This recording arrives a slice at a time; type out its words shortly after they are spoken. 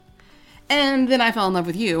And then I fell in love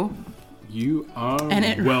with you. You are and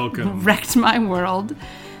it welcome. Wrecked my world.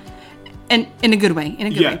 And in a good way.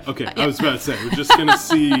 Yeah, okay. I was about to say, we're just going to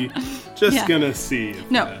see. Gonna see.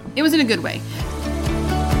 No, it was in a good way.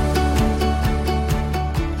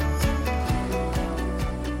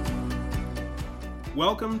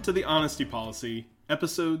 Welcome to The Honesty Policy,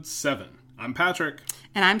 Episode 7. I'm Patrick.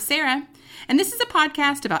 And I'm Sarah. And this is a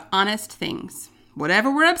podcast about honest things. Whatever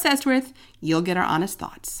we're obsessed with, you'll get our honest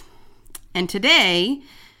thoughts. And today,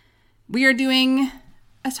 we are doing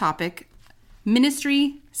a topic,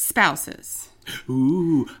 ministry spouses.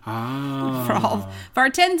 Ooh, For our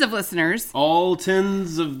tens of listeners. All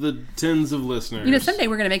tens of listeners. You know, someday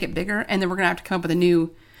we're going to make it bigger, and then we're going to have to come up with a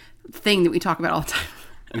new thing that we talk about all the time.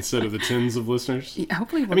 Instead of the tens of listeners? Yeah,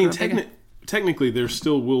 hopefully we'll technically, there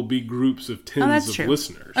still will be groups of tens of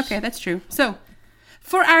listeners. Okay, that's true. So,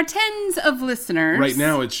 for our tens of listeners... Right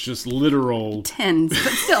now, it's just literal... Tens,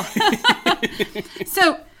 but still.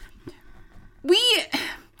 So,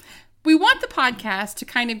 we want the podcast to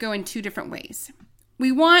kind of go in two different ways.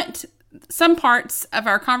 We want some parts of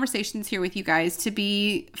our conversations here with you guys to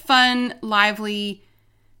be fun, lively,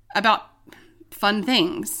 about fun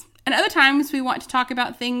things. And other times we want to talk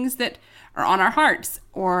about things that are on our hearts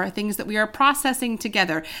or things that we are processing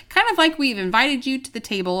together. Kind of like we've invited you to the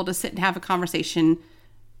table to sit and have a conversation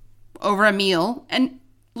over a meal. And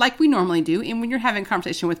like we normally do, and when you're having a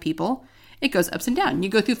conversation with people, it goes ups and down. You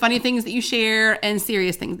go through funny things that you share and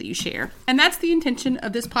serious things that you share. And that's the intention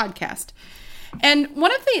of this podcast. And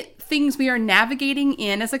one of the things we are navigating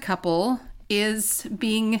in as a couple is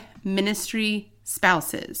being ministry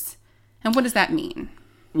spouses. And what does that mean?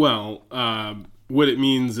 Well, what it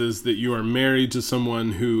means is that you are married to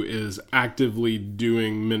someone who is actively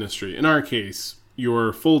doing ministry. In our case,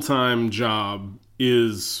 your full-time job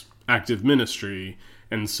is active ministry,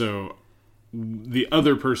 and so the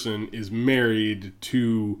other person is married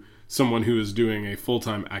to someone who is doing a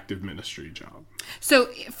full-time active ministry job. So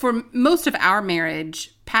for most of our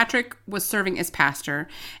marriage, Patrick was serving as pastor,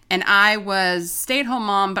 and I was stay-at-home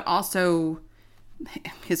mom, but also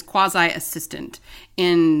his quasi-assistant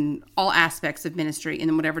in all aspects of ministry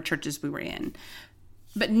in whatever churches we were in.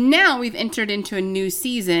 But now we've entered into a new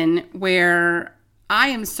season where I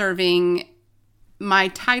am serving. My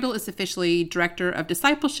title is officially Director of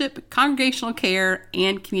Discipleship, Congregational Care,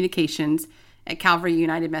 and Communications at Calvary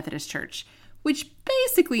United Methodist Church, which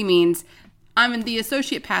basically means I'm the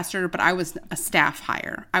associate pastor, but I was a staff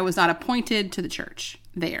hire. I was not appointed to the church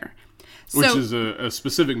there. Which is a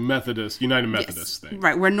specific United Methodist thing.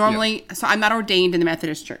 Right. We're normally, so I'm not ordained in the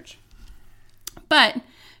Methodist Church. But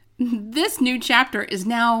this new chapter is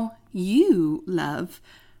now you, love,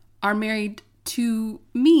 are married to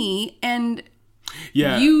me, and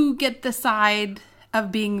you get the side of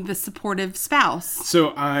being the supportive spouse.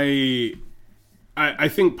 So I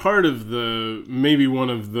think part of maybe one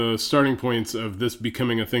of the starting points of this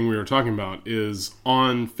becoming a thing we were talking about is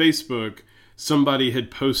on Facebook, somebody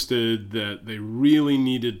had posted that they really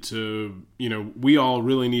needed to, we all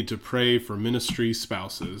really need to pray for ministry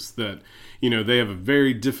spouses, that, they have a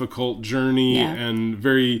very difficult journey and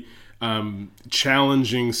very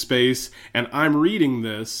challenging space. And I'm reading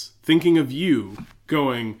this, thinking of you,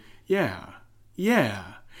 going, yeah.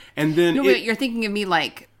 And then... No, wait, you're thinking of me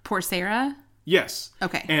like, poor Sarah? Yes.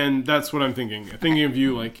 Okay. And that's what I'm thinking. Thinking of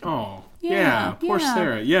you like, oh... Yeah, poor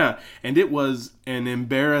Sarah. Yeah, and it was an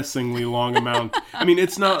embarrassingly long amount. I mean,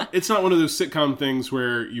 it's not one of those sitcom things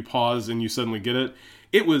where you pause and you suddenly get it.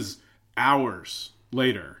 It was hours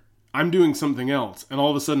later. I'm doing something else, and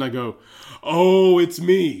all of a sudden I go, "Oh, it's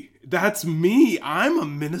me. That's me. I'm a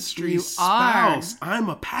ministry spouse. I'm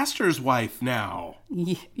a pastor's wife now."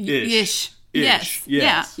 Ish. Yes.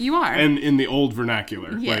 Yeah, you are. And in the old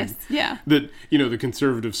vernacular. Yes, That, the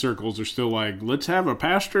conservative circles are still like, let's have a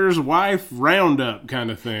pastor's wife roundup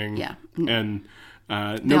kind of thing. Yeah. And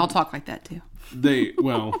they all talk like that, too.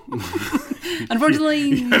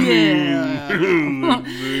 Unfortunately, yeah.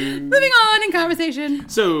 Moving on in conversation.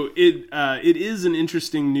 So it is an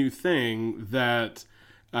interesting new thing that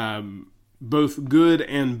both good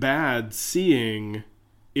and bad seeing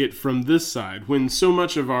it from this side, when so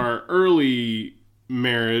much of our early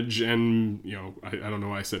marriage, and I don't know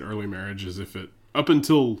why I said early marriage, as if it up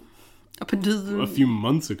until a few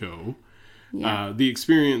months ago, the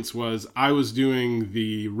experience was I was doing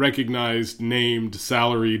the recognized, named,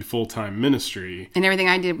 salaried full-time ministry, and everything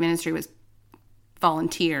I did ministry was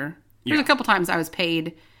volunteer. There's a couple times I was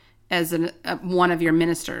paid as one of your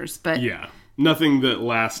ministers, but nothing that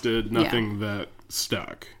lasted, nothing that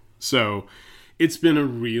stuck. So it's been a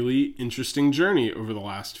really interesting journey over the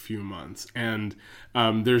last few months. And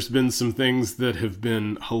there's been some things that have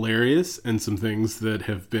been hilarious and some things that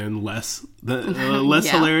have been less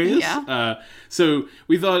hilarious. Yeah. So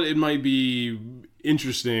we thought it might be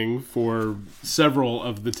interesting for several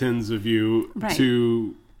of the tens of you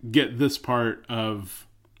to get this part of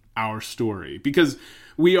our story, because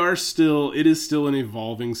it is still an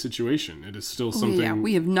evolving situation. It is still something. Yeah,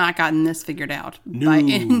 we have not gotten this figured out by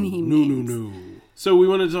any means. No. So we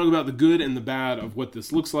wanted to talk about the good and the bad of what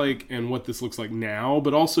this looks like and what this looks like now,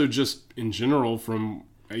 but also just in general from,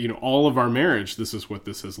 all of our marriage, this is what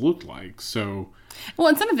this has looked like. So, well,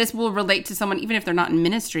 and some of this will relate to someone, even if they're not in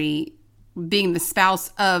ministry, being the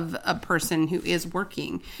spouse of a person who is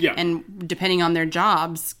working. Yeah. And depending on their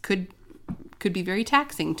jobs could be very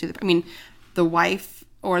taxing to the wife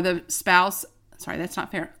or the spouse, sorry, that's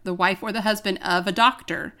not fair. The wife or the husband of a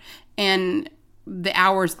doctor and the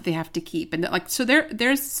hours that they have to keep. And so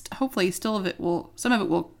there's hopefully some of it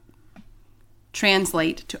will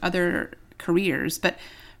translate to other careers. But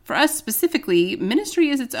for us specifically, ministry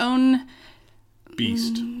is its own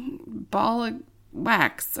beast, ball of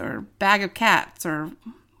wax or bag of cats or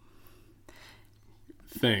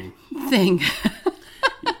thing.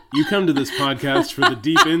 You come to this podcast for the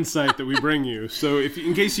deep insight that we bring you. So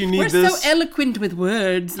in case you need We're so eloquent with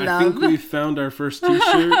words, love. I think we found our first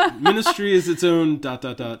t-shirt. Ministry is its own ...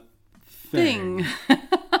 thing.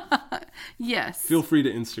 Yes. Feel free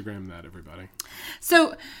to Instagram that, everybody.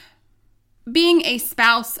 So being a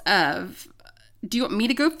spouse of, do you want me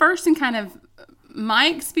to go first and kind of my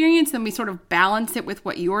experience, and we sort of balance it with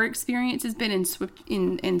what your experience has been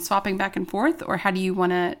in swapping back and forth? Or how do you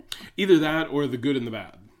want to... Either that or the good and the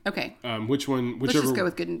bad. Okay. Whichever. Let's just go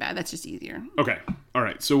with good and bad. That's just easier. Okay. All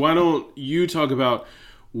right. So why don't you talk about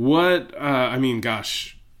what,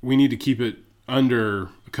 we need to keep it under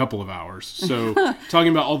a couple of hours. So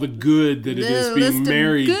talking about all the good that it is being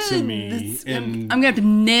married to me. And I'm going to have to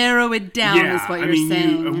narrow it down, is what you're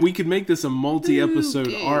saying. We could make this a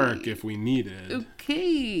multi-episode arc if we needed.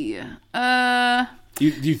 Okay. Do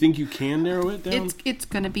you think you can narrow it down? It's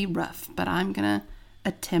going to be rough, but I'm going to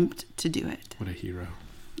attempt to do it. What a hero.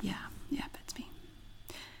 Yeah, that's me.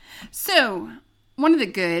 So, one of the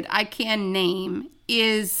good I can name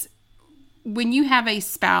is when you have a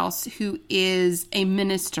spouse who is a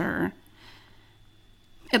minister,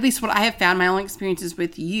 at least what I have found, my own experiences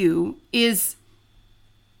with you, is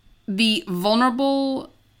the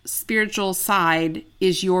vulnerable spiritual side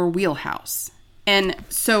is your wheelhouse. And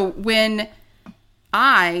so when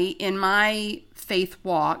I, in my faith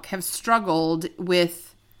walk, have struggled with,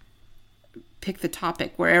 pick the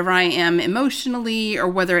topic, wherever I am emotionally, or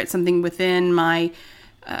whether it's something within my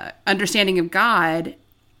understanding of God,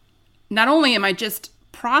 not only am I just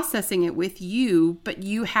processing it with you, but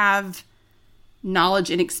you have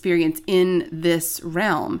knowledge and experience in this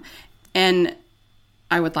realm. And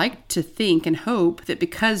I would like to think and hope that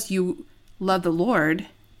because you love the Lord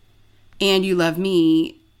and you love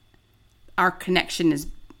me, our connection is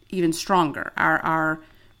even stronger. Our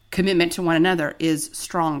commitment to one another is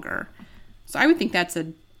stronger. So I would think that's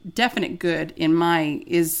a definite good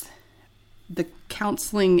is the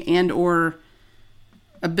counseling and or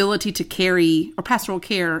ability to carry, or pastoral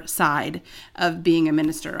care side of being a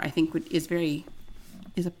minister, I think is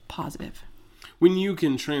a positive. When you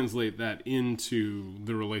can translate that into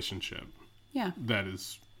the relationship. Yeah. That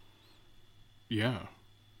is,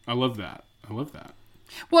 I love that.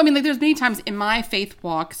 Well, there's many times in my faith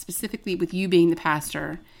walk, specifically with you being the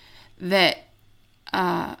pastor, that,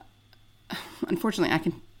 unfortunately, I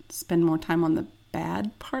can spend more time on the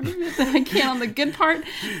bad part of it than I can on the good part.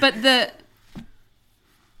 But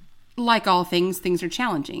like all things are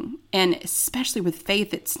challenging. And especially with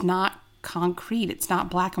faith, it's not concrete. It's not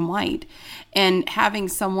black and white. And having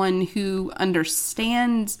someone who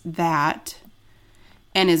understands that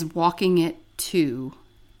and is walking it too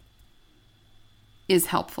is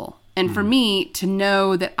helpful. And for me to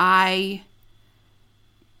know that I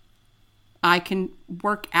can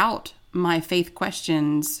work out my faith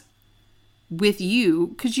questions with you,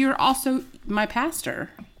 because you're also my pastor,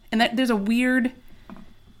 and that there's a weirdness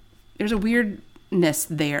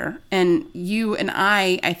there, and you and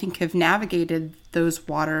I think have navigated those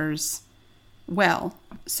waters well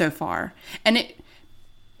so far. And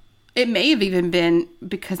it may have even been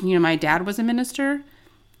because my dad was a minister.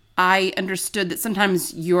 I understood that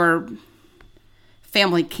sometimes your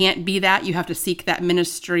family can't be that. You have to seek that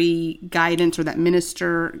ministry guidance or that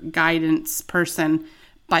minister guidance person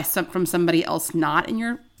from somebody else, not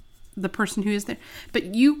in the person who is there.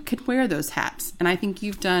 But you could wear those hats, and I think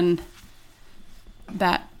you've done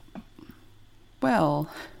that well.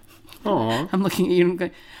 Aw. I'm looking at you and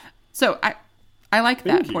going, so I like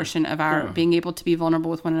that you. portion of our being able to be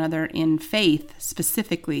vulnerable with one another in faith,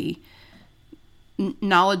 specifically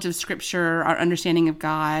knowledge of Scripture, our understanding of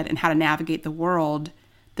God, and how to navigate the world.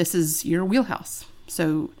 This is your wheelhouse.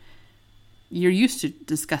 So you're used to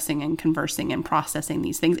discussing and conversing and processing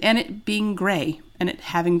these things, and it being gray, and it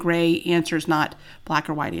having gray answers, not black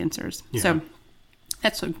or white answers. Yeah. So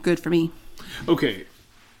that's good for me. Okay.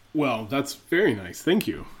 Well, that's very nice. Thank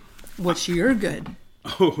you. What's your good?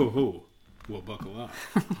 Oh. Well, buckle up.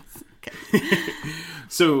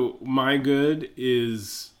 So my good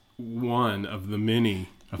is one of the many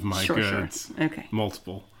of my goods. Sure. Okay.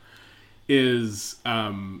 Multiple. Is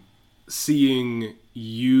seeing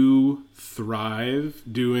you thrive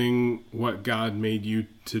doing what God made you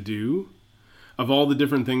to do. Of all the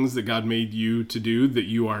different things that God made you to do that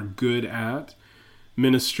you are good at,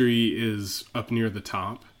 ministry is up near the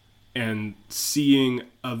top. And seeing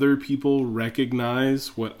other people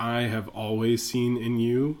recognize what I have always seen in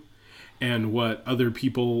you and what other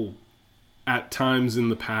people at times in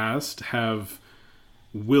the past have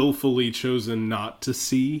willfully chosen not to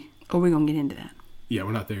see. Oh, we're going to get into that. Yeah,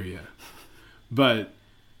 we're not there yet. But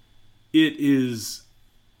it is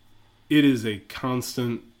a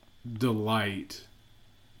constant delight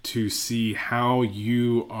to see how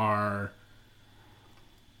you are,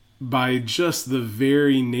 by just the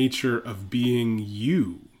very nature of being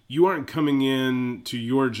you. You aren't coming in to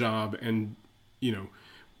your job and,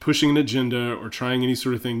 pushing an agenda or trying any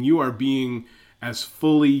sort of thing. You are being as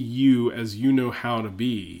fully you as you know how to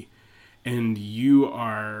be. And you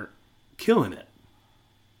are killing it.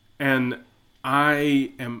 And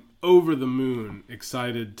I am over the moon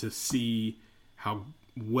excited to see how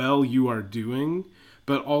well you are doing.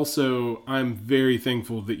 But also, I'm very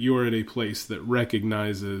thankful that you're at a place that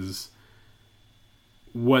recognizes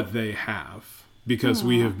what they have. Because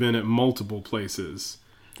we have been at multiple places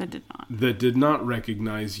that did not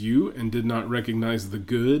recognize you and did not recognize the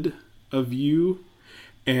good of you,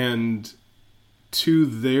 and to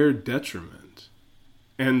their detriment.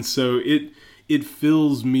 And so it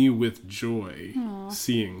fills me with joy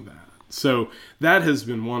seeing that. So that has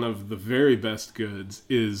been one of the very best goods,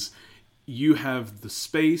 is you have the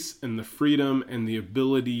space and the freedom and the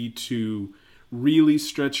ability to really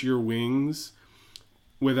stretch your wings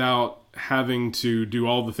without having to do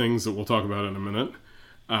all the things that we'll talk about in a minute,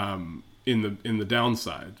 in the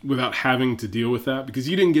downside, without having to deal with that. Because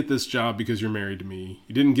you didn't get this job because you're married to me.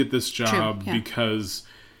 You didn't get this job because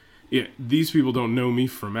these people don't know me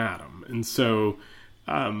from Adam. And so,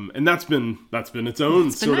 and that's been its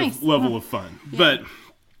own sort of level of fun. Yeah. But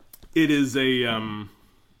it is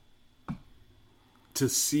to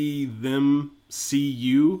see them see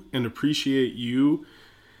you and appreciate you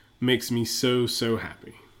makes me so, so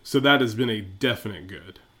happy. So that has been a definite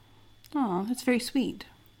good. Oh, that's very sweet.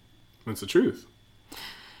 That's the truth.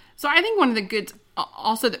 So I think one of the goods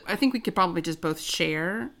also that I think we could probably just both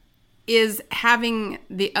share is having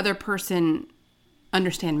the other person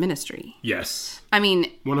understand ministry. Yes. I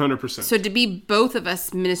mean, 100%. So to be both of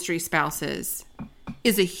us ministry spouses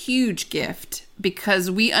is a huge gift, because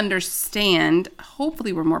we understand,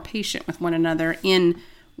 hopefully we're more patient with one another in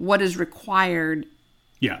what is required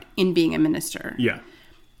in being a minister. Yeah.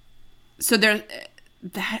 So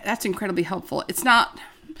that's incredibly helpful. It's not,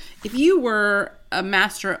 if you were a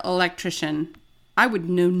master electrician, I would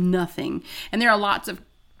know nothing. And there are lots of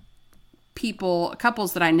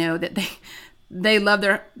couples that I know that they love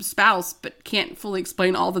their spouse but can't fully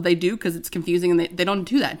explain all that they do because it's confusing and they don't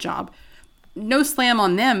do that job. No slam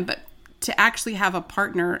on them, but to actually have a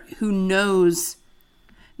partner who knows,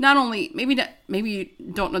 not only, maybe you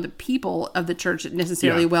don't know the people of the church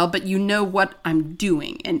necessarily well, but you know what I'm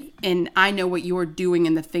doing, and I know what you're doing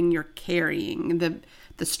and the thing you're carrying,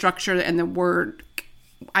 the structure and the word.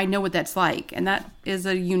 I know what that's like, and that is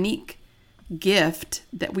a unique gift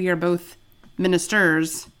that we are both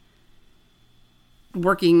ministers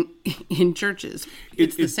working in churches.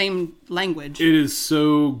 It's the same language. It is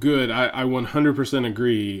so good. I 100%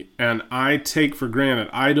 agree. And I take for granted,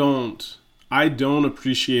 I don't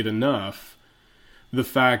appreciate enough the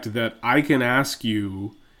fact that I can ask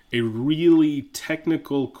you a really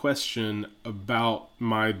technical question about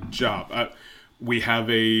my job. We have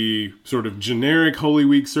a sort of generic Holy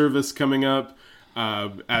Week service coming up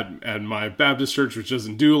at my Baptist church, which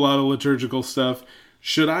doesn't do a lot of liturgical stuff.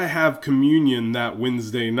 Should I have communion that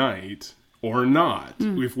Wednesday night or not?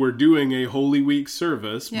 If we're doing a Holy Week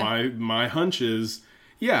service, my hunch is,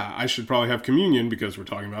 I should probably have communion because we're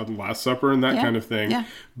talking about the Last Supper and that kind of thing. Yeah.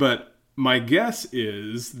 But my guess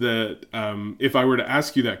is that if I were to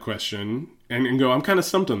ask you that question and go, I'm kind of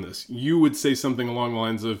stumped on this, you would say something along the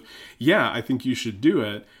lines of, yeah, I think you should do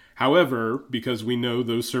it. However, because we know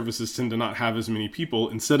those services tend to not have as many people,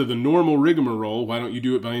 instead of the normal rigmarole, why don't you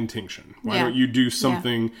do it by intinction? Why don't you do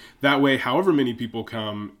something that way? However many people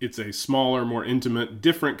come, it's a smaller, more intimate,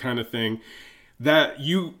 different kind of thing that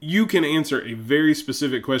you can answer a very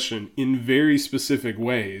specific question in very specific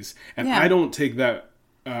ways. And I don't take that.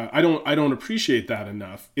 I don't appreciate that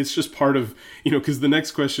enough. It's just part of, because the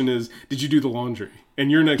next question is, did you do the laundry? And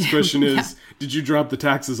your next question is, did you drop the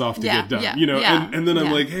taxes off to get done? And then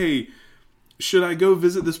I'm like, hey, should I go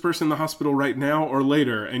visit this person in the hospital right now or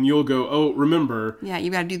later? And you'll go, oh, remember. Yeah, you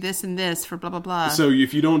got to do this and this for blah, blah, blah. So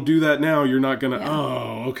if you don't do that now, you're not going to,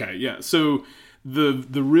 okay. Yeah. So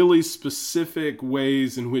the really specific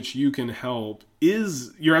ways in which you can help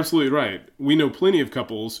is, you're absolutely right. We know plenty of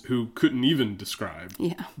couples who couldn't even describe.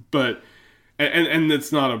 Yeah. But, and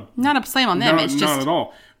it's not a slam on them. It's just not at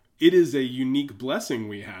all. It is a unique blessing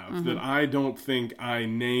we have that I don't think I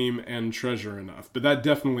name and treasure enough. But that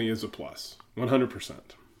definitely is a plus. 100%.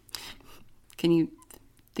 Can you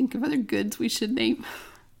think of other goods we should name?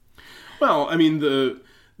 Well, I mean, the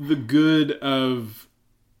good of,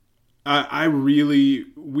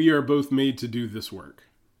 we are both made to do this work.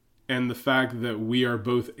 And the fact that we are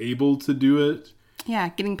both able to do it. Yeah,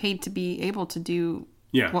 getting paid to be able to do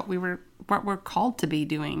what we're called to be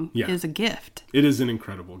doing is a gift. It is an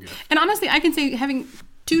incredible gift. And honestly, I can say having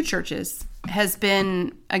 2 churches has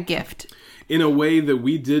been a gift. In a way that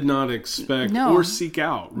we did not expect or seek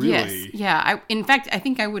out, really. Yes. Yeah. In fact, I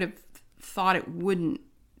think I would have thought it wouldn't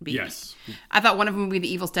be. Yes. I thought one of them would be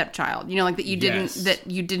the evil stepchild. Like that you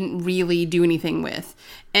didn't really do anything with.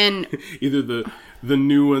 And either the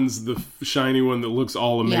new one's the shiny one that looks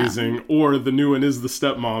all amazing, or the new one is the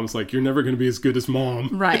stepmom's. Like, you're never going to be as good as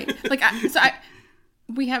mom. Right.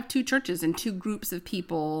 We have 2 churches and 2 groups of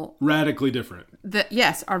people. Radically different.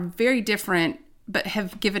 That, are very different, but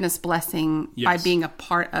have given us blessing by being a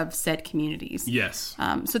part of said communities. Yes.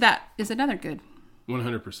 So that is another good.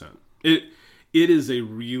 100%. It is a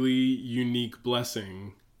really unique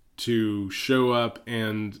blessing to show up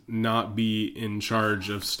and not be in charge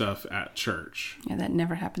of stuff at church. Yeah, that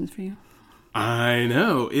never happens for you. I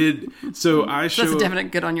know. That's a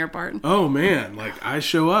definite good on your part. Oh man, I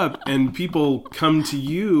show up and people come to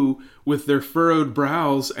you with their furrowed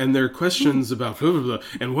brows and their questions about blah, blah, blah,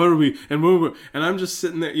 and what are we and blah, blah, blah. And I'm just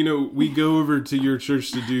sitting there, we go over to your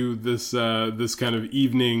church to do this this kind of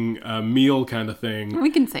evening meal kind of thing.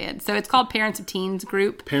 We can say it. So it's called Parents of Teens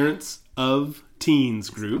Group. Parents of Teens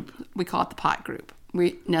Group. We call it the pot group.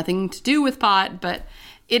 Nothing to do with pot, but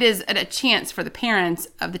it is a chance for the parents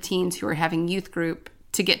of the teens who are having youth group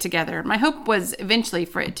to get together. My hope was eventually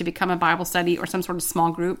for it to become a Bible study or some sort of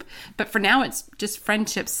small group. But for now, it's just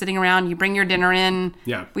friendships sitting around. You bring your dinner in.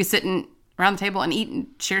 Yeah. We sit around the table and eat and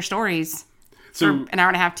share stories. So, for an hour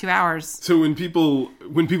and a half, 2 hours. So when people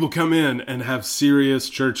come in and have serious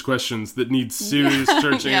church questions that need serious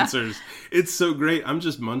church answers, it's so great. I'm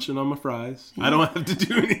just munching on my fries. I don't have to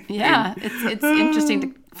do anything. Yeah, it's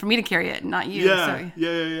interesting for me to carry it, not you.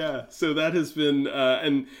 Yeah. So that has been,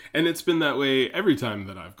 and it's been that way every time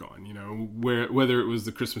that I've gone. Whether it was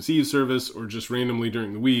the Christmas Eve service or just randomly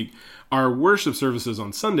during the week, our worship services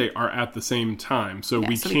on Sunday are at the same time, so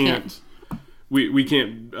we can't. We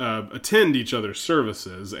can't attend each other's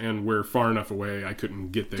services, and we're far enough away I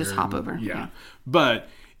couldn't get there. Just hop over. Yeah. But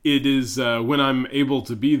it is when I'm able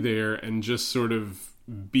to be there and just sort of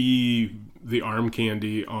be the arm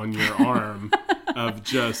candy on your arm of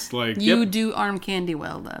just You do arm candy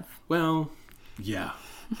well, love. Well, yeah.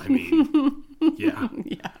 I mean, yeah.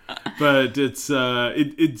 But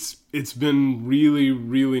it's been really,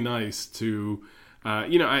 really nice to,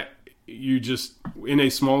 you just, in a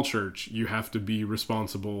small church, you have to be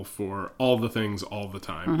responsible for all the things all the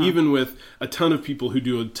time. Even with a ton of people who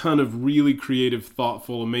do a ton of really creative,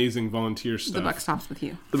 thoughtful, amazing volunteer stuff. The buck stops with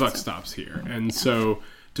you. The buck stops here. And so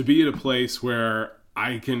to be at a place where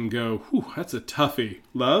I can go, whew, that's a toughie,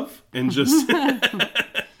 love, and just... and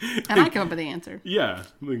I come up with the answer. Yeah.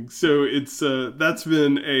 So it's that's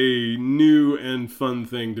been a new and fun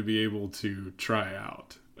thing to be able to try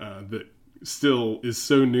out that still is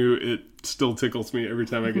so new, it still tickles me every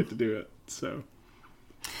time I get to do it. So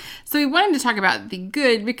we wanted to talk about the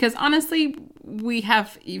good because honestly, we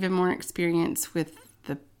have even more experience with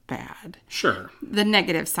the bad. Sure. The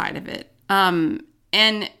negative side of it. And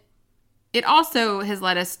it also has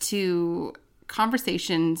led us to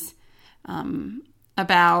conversations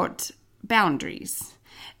about boundaries.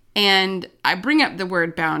 And I bring up the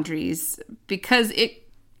word boundaries because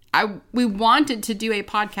we wanted to do a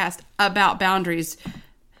podcast about boundaries,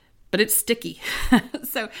 but it's sticky.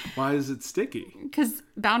 So why is it sticky? Because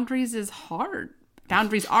boundaries is hard.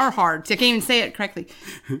 Boundaries are hard. So I can't even say it correctly.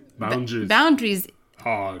 Boundaries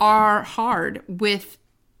are hard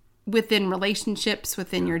within relationships,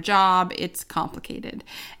 within your job. It's complicated.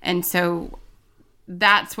 And so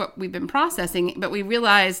that's what we've been processing. But we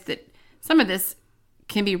realized that some of this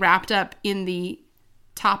can be wrapped up in the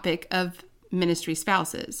topic of ministry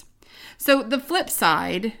spouses. So the flip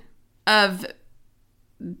side of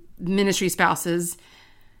ministry spouses,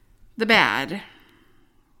 the bad.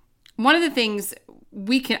 One of the things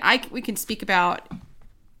we can speak about,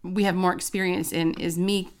 we have more experience in, is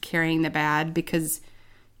me carrying the bad, because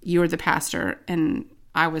you're the pastor and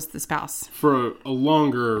I was the spouse for a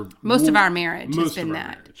longer. Most of our marriage has been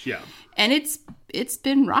that. Marriage, yeah, and it's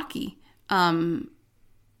been rocky.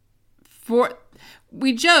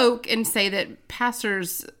 We joke and say that Patrick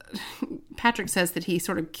says that he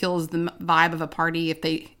sort of kills the vibe of a party if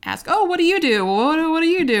they ask, "Oh, what do you do? What do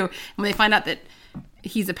you do?" And when they find out that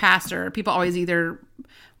he's a pastor, people always either,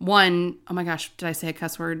 one, oh my gosh, did I say a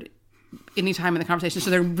cuss word? Anytime in the conversation, so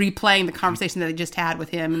they're replaying the conversation that they just had with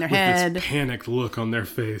him in their head. This panicked look on their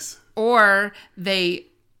face. Or they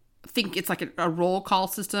think it's like a roll call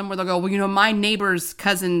system where they'll go, well, my neighbor's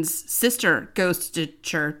cousin's sister goes to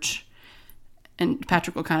church. And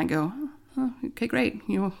Patrick will kind of go, oh, okay, great.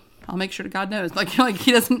 I'll make sure God knows. Like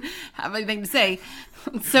he doesn't have anything to say.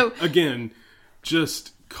 So again,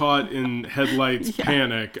 just caught in headlights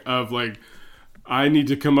panic of like, I need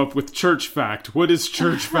to come up with church fact. What is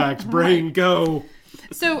church fact? Brain, right. Go.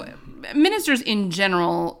 So ministers in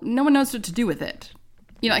general, no one knows what to do with it.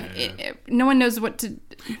 No one knows what to.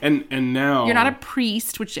 And now you're not a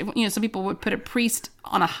priest, which some people would put a priest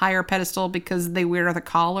on a higher pedestal because they wear the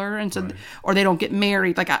collar, and so, right. Or they don't get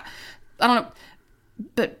married. Like I don't know,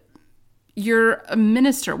 but you're a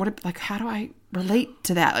minister. How do I relate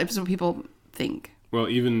to that? That's what people think. Well,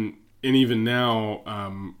 even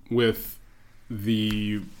now, with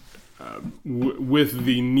the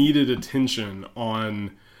needed attention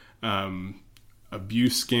on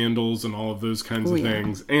abuse scandals and all of those kinds of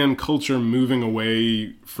things, and culture moving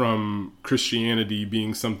away from Christianity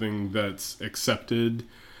being something that's accepted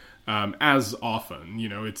as often,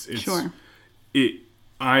 it's sure.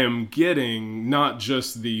 I am getting not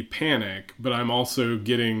just the panic, but I'm also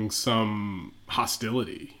getting some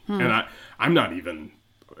hostility, and I'm not even.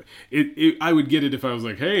 I would get it if I was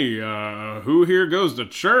like, hey, who here goes to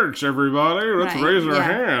church, everybody? Let's raise our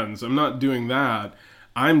hands. I'm not doing that.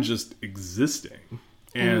 I'm just existing.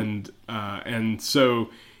 And so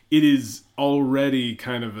it is already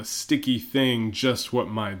kind of a sticky thing, just what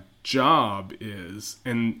my job is.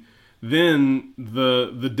 And then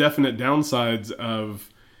the definite downsides of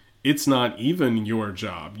it's not even your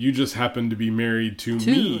job. You just happen to be married to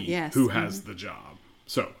me, yes. who has the job.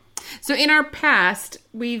 So in our past,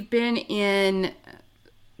 we've been in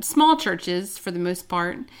small churches for the most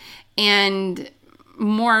part, and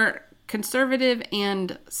more conservative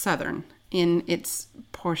and Southern in its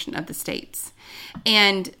portion of the states.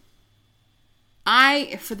 And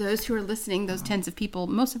for those who are listening, those tens of people,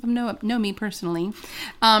 most of them know me personally.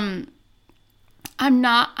 I'm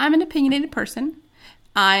an opinionated person.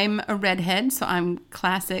 I'm a redhead, so I'm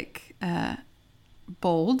classic,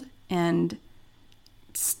 bold and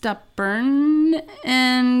stubborn,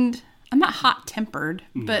 and I'm not hot-tempered,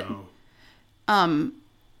 but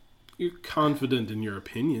you're confident in your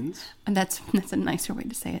opinions. And that's a nicer way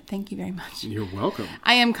to say it. Thank you very much. You're welcome.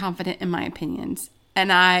 I am confident in my opinions,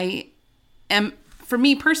 and for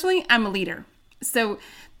me personally, I'm a leader. So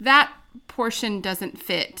that portion doesn't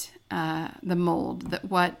fit the mold that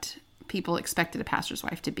what people expected a pastor's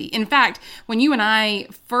wife to be. In fact, when you and I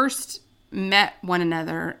first met one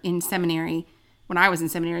another in seminary, when I was in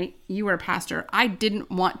seminary, you were a pastor. I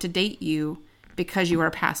didn't want to date you because you were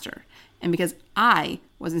a pastor, and because I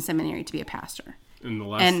was in seminary to be a pastor. And the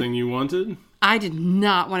last thing you wanted? I did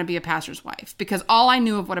not want to be a pastor's wife, because all I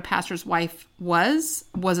knew of what a pastor's wife was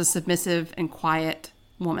a submissive and quiet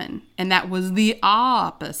woman. And that was the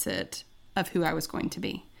opposite of who I was going to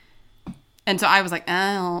be. And so I was like,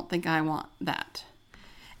 I don't think I want that.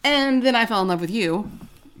 And then I fell in love with you.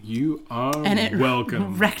 You are welcome. And it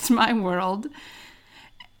wrecked my world.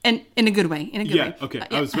 And in a good way. In a good way. Okay.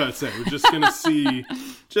 I was about to say, we're just going to see.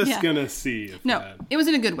 Gonna see. It was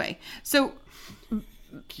in a good way. So.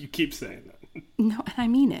 You keep saying that. No, and I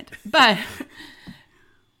mean it. But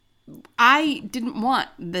I didn't want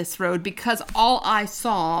this road, because all I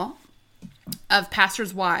saw of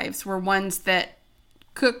pastors' wives were ones that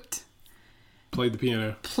cooked Played the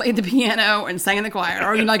piano and sang in the choir,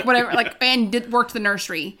 or like whatever, like, and worked the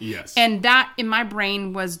nursery. Yes. And that in my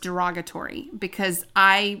brain was derogatory because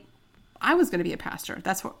I was going to be a pastor.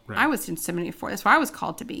 That's what I was in seminary for. That's what I was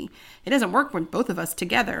called to be. It doesn't work with both of us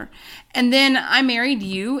together. And then I married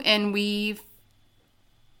you, and we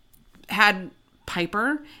had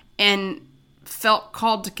Piper and felt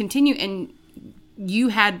called to continue. And you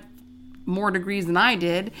had more degrees than I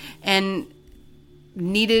did, and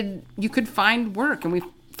you could find work, and we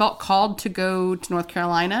felt called to go to North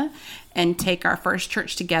Carolina and take our first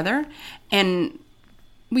church together. And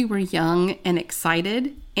we were young and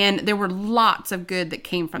excited, and there were lots of good that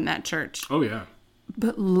came from that church. Oh yeah.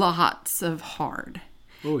 But lots of hard.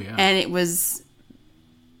 Oh yeah. And it was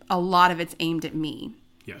a lot of it's aimed at me.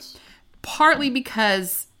 Yes. Partly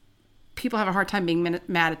because people have a hard time being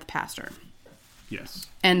mad at the pastor. Yes.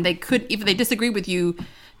 And they could, if they disagree with you,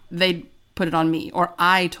 they'd put it on me, or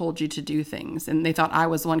I told you to do things, and they thought I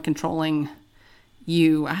was the one controlling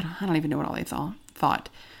you. I don't even know what all they thought.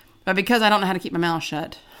 But because I don't know how to keep my mouth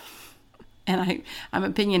shut, and I'm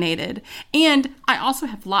opinionated, and I also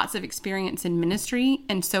have lots of experience in ministry,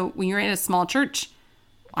 and so when you're in a small church,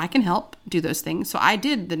 I can help do those things. So I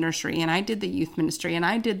did the nursery, and I did the youth ministry, and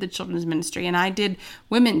I did the children's ministry, and I did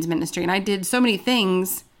women's ministry, and I did so many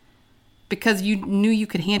things because you knew you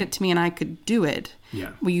could hand it to me and I could do it.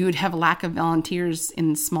 Yeah. Well, you would have a lack of volunteers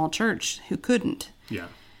in small church who couldn't. Yeah.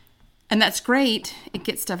 And that's great. It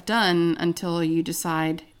gets stuff done until you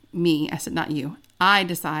decide, I said, not you. I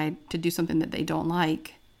decide to do something that they don't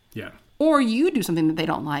like. Yeah. Or you do something that they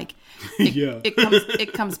don't like.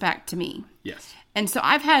 It comes back to me. Yes. And so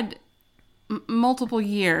I've had multiple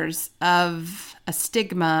years of a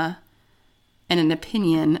stigma and an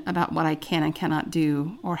opinion about what I can and cannot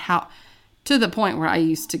do, or how, to the point where I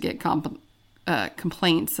used to get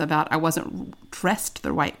complaints about I wasn't dressed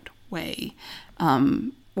the right way,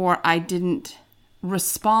 or I didn't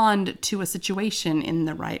respond to a situation in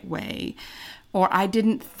the right way, or I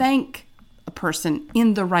didn't thank a person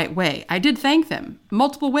in the right way. I did thank them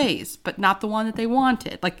multiple ways, but not the one that they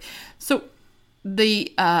wanted. Like, so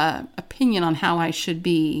the opinion on how I should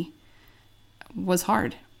be was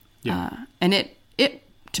hard. Yeah. And it,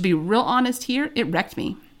 to be real honest here, it wrecked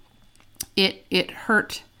me. It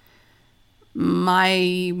hurt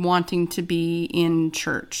my wanting to be in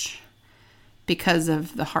church because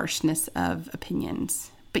of the harshness of opinions.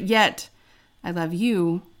 But yet, I love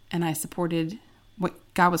you, and I supported what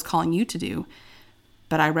God was calling you to do.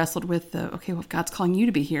 But I wrestled with okay, well, if God's calling you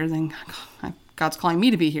to be here, then God's calling me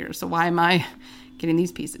to be here. So why am I getting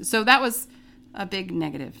these pieces? So that was a big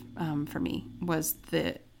negative for me, was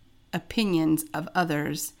the opinions of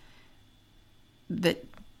others that,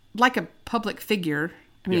 like a public figure,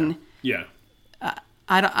 I mean, yeah.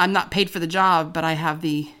 I'm not paid for the job, but I have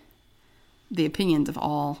the opinions of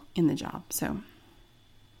all in the job. So,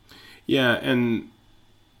 yeah, and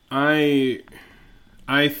I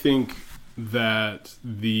think that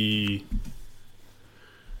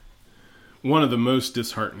one of the most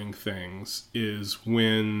disheartening things is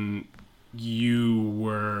when you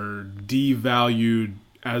were devalued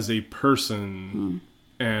as a person,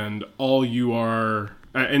 and all you are.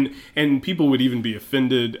 And people would even be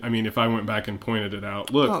offended. I mean, if I went back and pointed it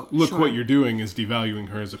out, look, sure. What you're doing is devaluing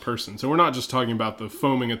her as a person. So we're not just talking about the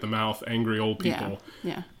foaming at the mouth, angry old people.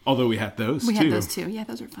 Yeah. Although we had those too. We had those too. Yeah,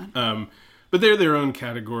 those are fun. But they're their own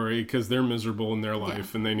category because they're miserable in their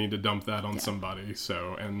life and they need to dump that on somebody.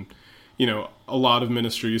 So, and a lot of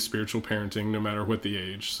ministry is spiritual parenting, no matter what the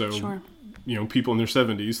age. So, sure. People in their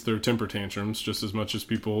 70s throw temper tantrums just as much as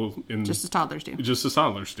people just as toddlers do. Just as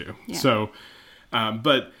toddlers do. Yeah. So.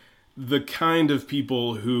 But the kind of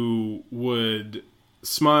people who would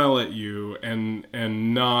smile at you and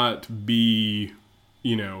not be,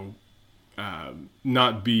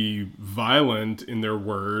 not be violent in their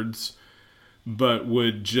words, but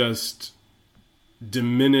would just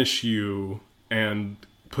diminish you and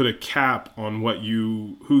put a cap on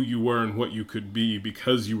who you were and what you could be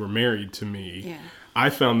because you were married to me. Yeah. I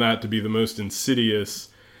found that to be the most insidious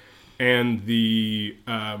and the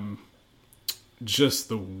just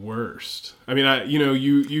the worst. I mean,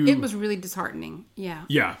 you it was really disheartening. Yeah.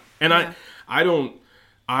 Yeah. And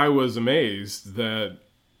I was amazed that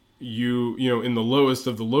you in the lowest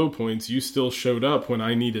of the low points, you still showed up when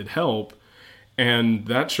I needed help, and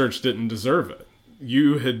that church didn't deserve it.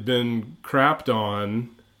 You had been crapped on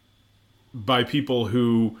by people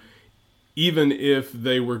who, even if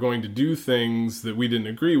they were going to do things that we didn't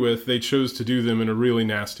agree with, they chose to do them in a really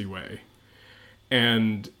nasty way.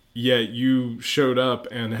 And yet you showed up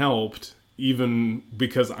and helped, even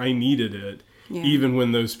because I needed it, even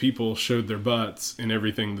when those people showed their butts in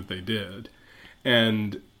everything that they did.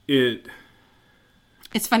 And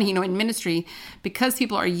it's funny, in ministry, because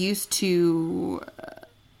people are used to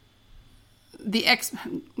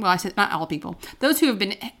I said not all people, those who have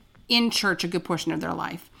been in church a good portion of their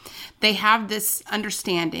life, they have this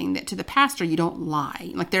understanding that to the pastor, you don't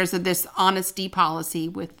lie. Like there's this honesty policy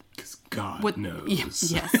with God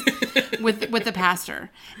knows. Yes. with the pastor.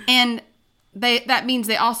 And that means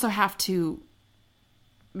they also have to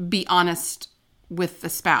be honest with the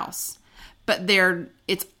spouse. But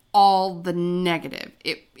it's all the negative.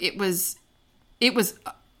 It was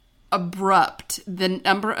abrupt, the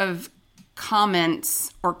number of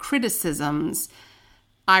comments or criticisms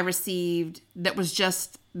I received that was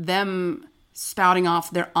just them spouting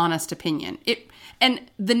off their honest opinion. And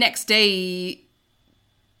the next day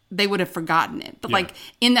they would have forgotten it. But like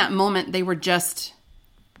in that moment they were just,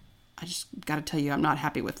 I just got to tell you, I'm not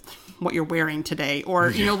happy with what you're wearing today. Or,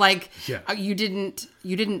 you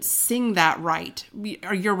didn't sing that right.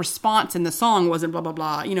 Or your response in the song wasn't blah, blah,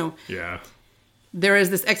 blah. Yeah. There is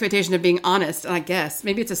this expectation of being honest. And I guess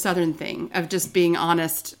maybe it's a Southern thing of just being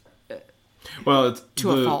honest. Well, it's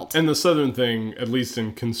to a fault. And the Southern thing, at least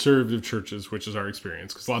in conservative churches, which is our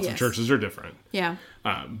experience, because lots of churches are different. Yeah.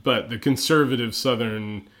 But the conservative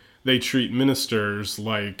Southern, they treat ministers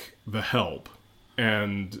like the help.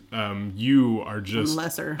 And you are just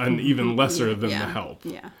even lesser than the help.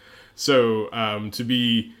 Yeah. So to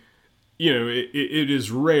be, it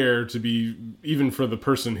is rare to be, even for the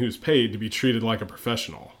person who's paid, to be treated like a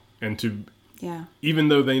professional. And to, even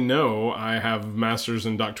though they know I have master's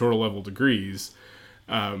and doctoral level degrees,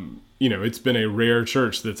 it's been a rare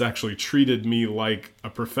church that's actually treated me like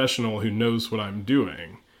a professional who knows what I'm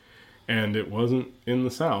doing. And it wasn't in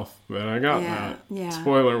the South that I got that. Yeah.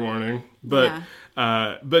 Spoiler warning. But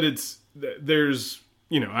there's,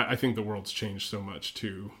 I think the world's changed so much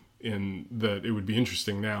too, in that it would be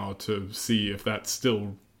interesting now to see if that's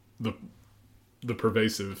still the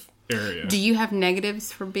pervasive area. Do you have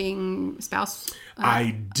negatives for being spouse?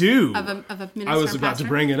 I do. Of a minister. I was about to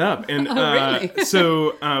bring it up. And really?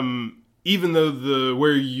 So even though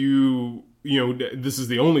where you this is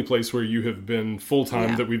the only place where you have been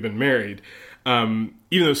full-time that we've been married. Even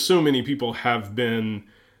though so many people have been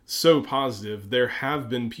so positive, there have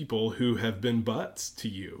been people who have been butts to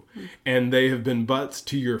you. And they have been butts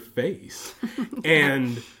to your face.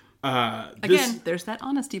 And again, there's that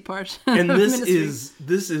honesty part. And this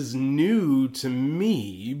is new to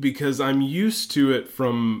me because I'm used to it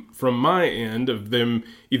from my end of them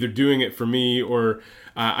either doing it for me or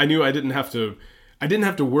I knew I didn't have to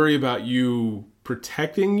worry about you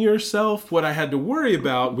protecting yourself. What I had to worry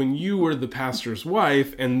about when you were the pastor's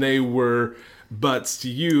wife and they were butts to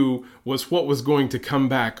you was what was going to come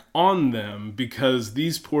back on them, because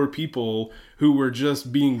these poor people who were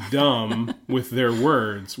just being dumb with their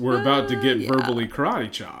words were about to get verbally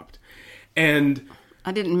karate chopped. And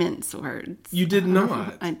I didn't mince words. You did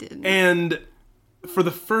not. I didn't. And for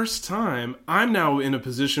the first time, I'm now in a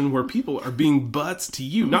position where people are being butts to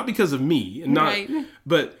you, not because of me,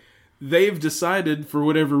 but they've decided for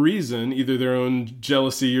whatever reason, either their own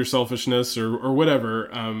jealousy or selfishness or whatever.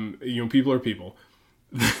 People are people.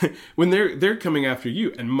 When they're coming after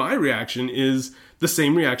you, and my reaction is the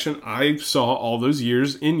same reaction I saw all those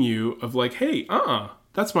years in you of like, hey,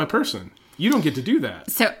 that's my person. You don't get to do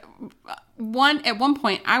that. So at one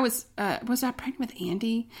point I was I pregnant with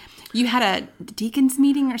Andy? You had a deacons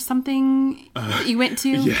meeting or something that you went to?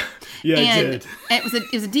 Yeah, I did.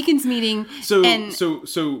 It was a deacons meeting.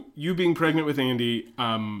 So you being pregnant with Andy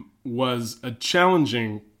was a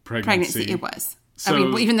challenging pregnancy. It was.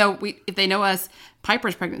 So, even though if they know us,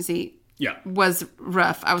 Piper's pregnancy was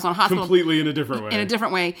rough. I was on hospital completely in a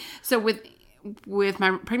different way. So with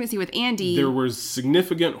my pregnancy with Andy, there was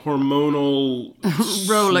significant hormonal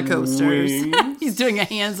roller coasters. Swings. He's doing a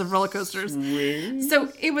hands of roller coasters. Swings.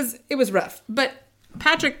 So it was rough. But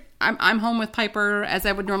Patrick, I'm home with Piper as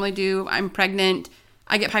I would normally do. I'm pregnant.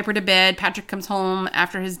 I get Piper to bed. Patrick comes home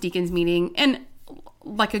after his deacons meeting, and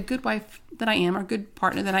like a good wife that I am, or good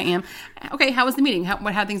partner that I am, okay, how was the meeting?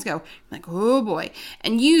 How'd things go? I'm like, oh boy.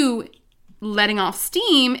 And you, letting off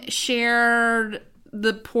steam, shared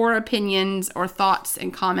the poor opinions or thoughts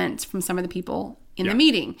and comments from some of the people in the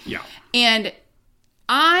meeting. Yeah. And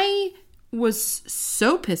I was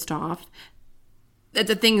so pissed off at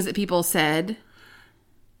the things that people said.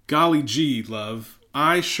 Golly gee, love.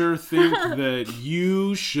 I sure think that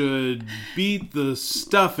you should beat the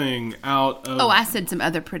stuffing out of... Oh, I said some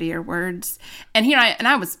other prettier words. And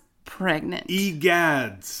I was pregnant.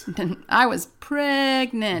 Egads. I was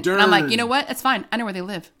pregnant. Darn. And I'm like, you know what? It's fine. I know where they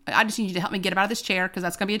live. I just need you to help me get up out of this chair because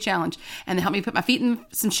that's going to be a challenge. And then help me put my feet in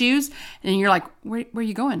some shoes. And you're like, where are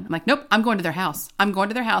you going? I'm like, nope, I'm going to their house. I'm going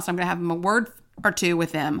to their house. I'm going to have them a word or two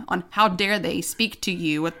with them on how dare they speak to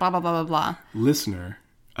you with blah, blah, blah, blah, blah. Listener,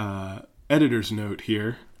 editor's note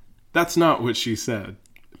here. That's not what she said.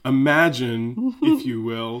 Imagine, if you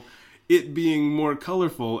will, it being more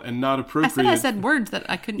colorful and not appropriate. I said words that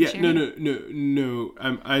I couldn't share. No.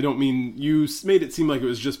 I don't mean you made it seem like it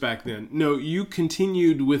was just back then. No, you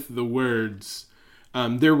continued with the words.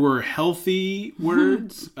 There were healthy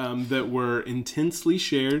words that were intensely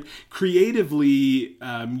shared, creatively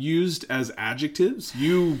used as adjectives.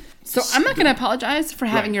 So I'm not going to apologize for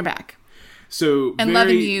having your back. So and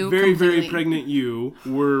loving you very, completely. very pregnant you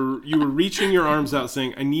were reaching your arms out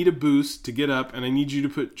saying, I need a boost to get up and I need you to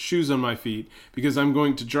put shoes on my feet because I'm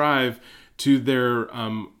going to drive to their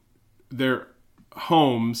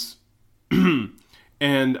homes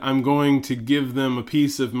and I'm going to give them a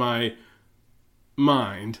piece of my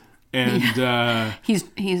mind. And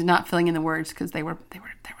he's not filling in the words because they were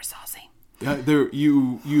saucy.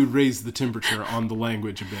 You raised the temperature on the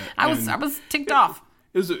language a bit. I was ticked off.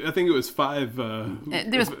 I think it was five.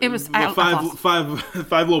 It was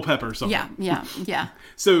five little pepper or something. Yeah.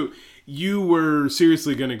 So you were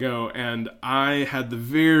seriously going to go, and I had the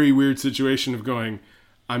very weird situation of going,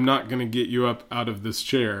 I'm not going to get you up out of this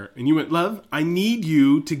chair. And you went, love, I need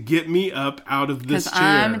you to get me up out of this chair.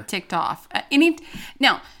 Because I'm ticked off.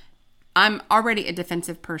 Now, I'm already a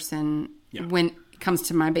defensive person when it comes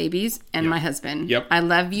to my babies and my husband. Yep. I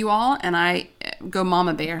love you all, and I go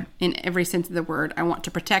mama bear in every sense of the word. I want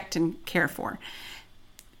to protect and care for.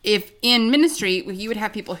 If in ministry, you would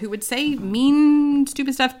have people who would say mean,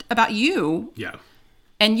 stupid stuff about you. Yeah.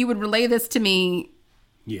 And you would relay this to me.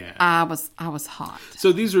 Yeah. I was hot.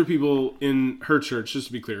 So these were people in her church, just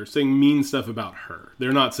to be clear, saying mean stuff about her.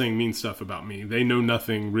 They're not saying mean stuff about me. They know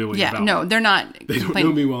nothing really about me. They're not. They don't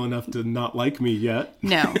know me well enough to not like me yet.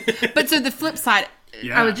 No. But so the flip side,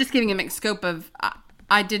 I was just giving a mixed scope of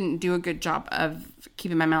I didn't do a good job of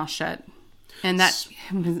keeping my mouth shut. And that,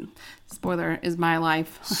 spoiler, is my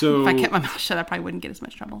life. So if I kept my mouth shut, I probably wouldn't get as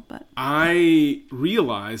much trouble. But I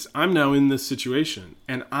realize I'm now in this situation,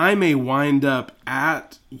 and I may wind up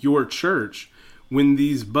at your church when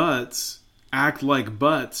these butts act like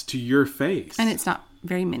butts to your face. And it's not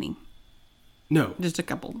very many. No. Just a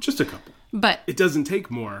couple. But it doesn't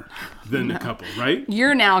take more than a couple, right?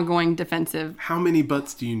 You're now going defensive. How many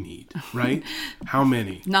butts do you need, right? How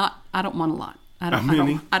many? I don't want a lot. How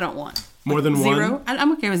many? I don't want. More than zero? one?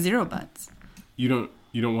 I'm okay with 0 butts. You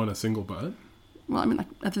don't want a single butt? Well, I mean, like,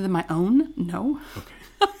 other than my own, no. Okay.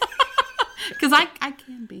 Because I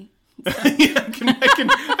can be.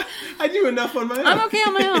 I do enough on my own. I'm okay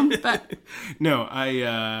on my own, but no,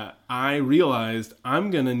 I realized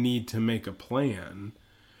I'm gonna need to make a plan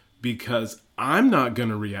because I'm not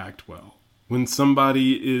gonna react well when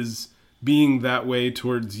somebody is being that way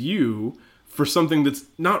towards you for something that's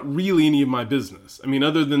not really any of my business. I mean,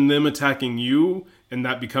 other than them attacking you, and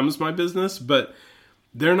that becomes my business, but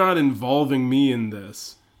they're not involving me in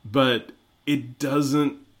this. But it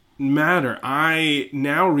doesn't matter. I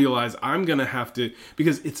now realize I'm going to have to,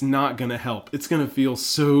 because it's not going to help. It's going to feel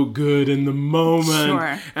so good in the moment.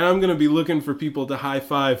 Sure. And I'm going to be looking for people to high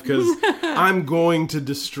five because I'm going to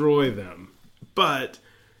destroy them. But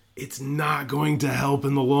it's not going to help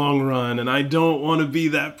in the long run, and I don't want to be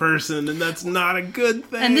that person, and that's not a good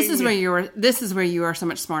thing. And this is where you are so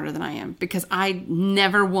much smarter than I am, because I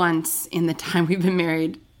never once in the time we've been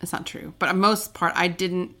married, that's not true, but most part I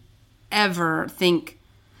didn't ever think,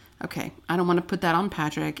 okay, I don't want to put that on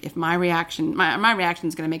Patrick if my reaction is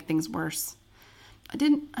going to make things worse. I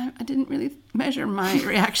didn't really measure my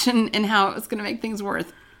reaction and how it was going to make things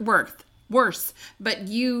worse, but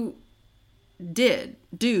you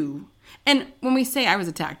do. And when we say I was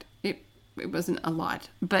attacked, it wasn't a lot,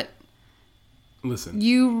 but listen,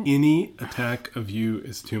 any attack of you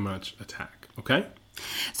is too much attack, okay?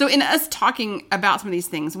 So in us talking about some of these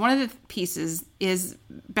things, one of the pieces is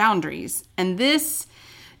boundaries, and this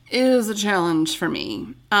is a challenge for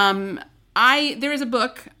me. There is a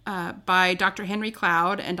book by Dr. Henry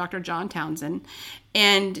Cloud and Dr. John Townsend,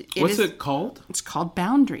 and what's it called? It's called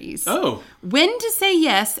Boundaries. Oh. When to say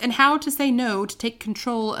yes and how to say no to take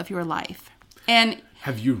control of your life. And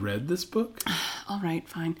have you read this book? All right,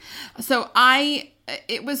 fine. So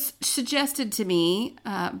it was suggested to me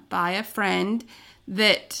by a friend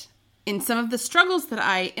that in some of the struggles that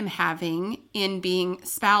I am having in being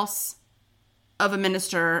spouse of a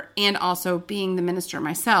minister and also being the minister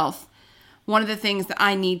myself, one of the things that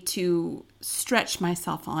I need to stretch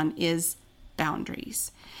myself on is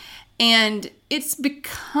boundaries. And it's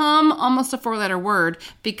become almost a 4-letter word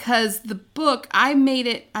because the book, I made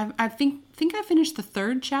it, I think I finished the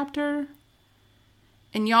 3rd chapter.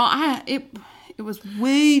 And y'all, it was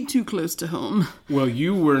way too close to home. Well,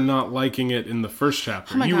 you were not liking it in the first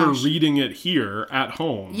chapter. Oh you were reading it here at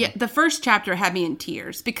home. Yeah, the first chapter had me in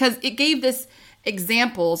tears because it gave this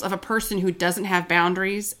examples of a person who doesn't have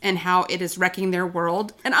boundaries and how it is wrecking their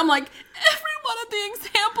world. And I'm like, every one of the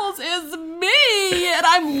examples is me, and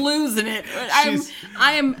I'm losing it.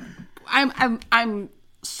 I'm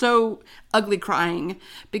so ugly crying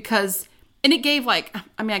because, and it gave like,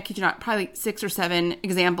 I mean, I kid you not, probably 6 or 7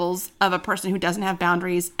 examples of a person who doesn't have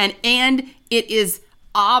boundaries, and it is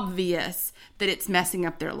obvious that it's messing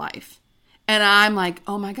up their life. And I'm like,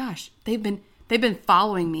 oh my gosh, they've been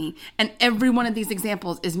following me, and every one of these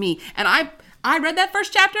examples is me. And I read that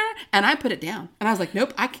first chapter and I put it down, and I was like,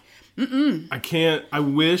 nope, I can't. I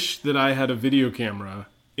wish that I had a video camera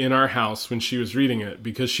in our house when she was reading it,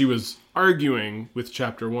 because she was arguing with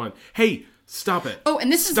chapter 1. Hey, stop it. Oh,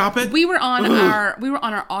 and stop it. We were on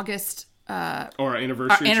our August or our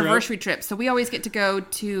anniversary trip. So we always get to go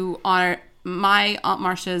to my Aunt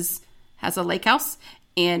Marcia's has a lake house,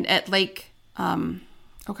 and at Lake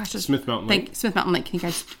Smith Mountain Lake. Smith Mountain Lake. You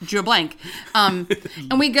guys drew a blank. And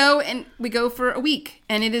we go for a week,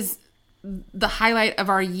 and it is the highlight of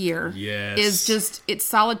our year. Yes. Is just, it's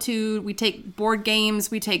solitude. We take board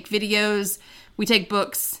games, we take videos, we take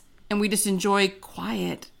books, and we just enjoy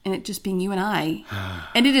quiet and it just being you and I.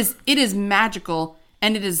 And it is magical,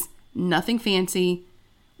 and it is nothing fancy.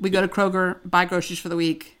 We go to Kroger, buy groceries for the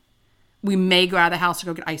week. We may go out of the house to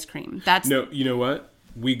go get ice cream. No, you know what?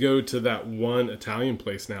 We go to that one Italian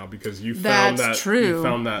place now because you found that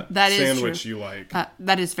sandwich you like.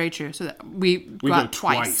 That is very true. So we go out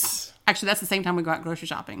twice. Actually, that's the same time we go out grocery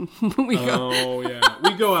shopping. Oh, yeah.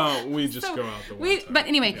 We go out. We just go out the one time. But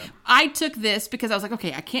anyway, yeah. I took this because I was like,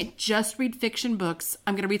 okay, I can't just read fiction books.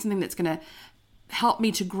 I'm going to read something that's going to help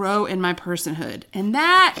me to grow in my personhood. And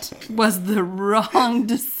that was the wrong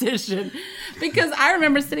decision, because I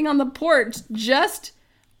remember sitting on the porch just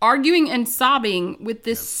arguing and sobbing with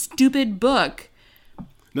this stupid book.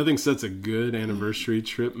 Nothing sets a good anniversary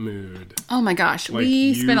trip mood. Oh my gosh.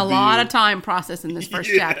 We spent a lot of time processing this first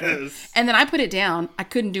chapter. And then I put it down. I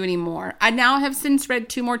couldn't do any more. I now have since read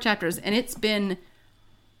 2 more chapters, and it's been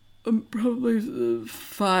probably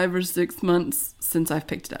 5 or 6 months since I've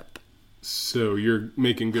picked it up. So you're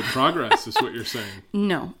making good progress, is what you're saying?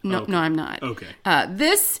 No, I'm not. Okay.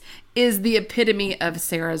 This is the epitome of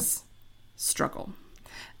Sarah's struggle.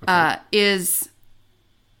 Okay.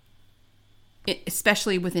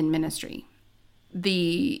 Especially within ministry,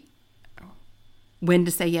 the when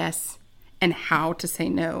to say yes and how to say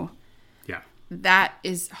no. Yeah. That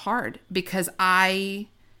is hard because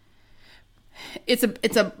it's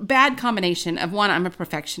a bad combination of, one, I'm a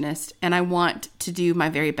perfectionist and I want to do my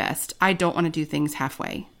very best. I don't want to do things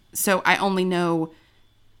halfway. So I only know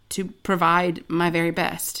to provide my very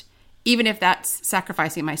best, even if that's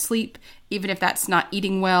sacrificing my sleep, even if that's not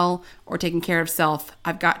eating well or taking care of self.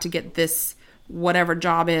 I've got to get this, whatever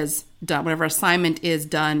job is done, whatever assignment is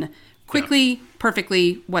done quickly,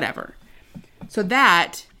 perfectly, whatever. So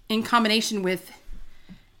that, in combination with,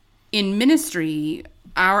 in ministry,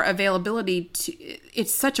 our availability to,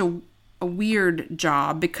 it's such a weird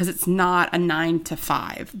job because it's not a 9 to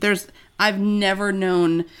 5. I've never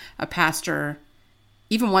known a pastor,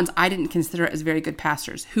 even ones I didn't consider as very good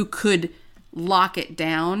pastors, who could lock it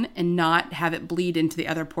down and not have it bleed into the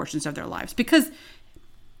other portions of their lives. Because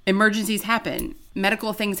emergencies happen,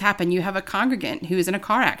 medical things happen. You have a congregant who is in a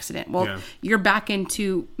car accident. Well, you're back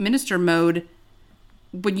into minister mode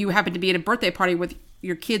when you happen to be at a birthday party with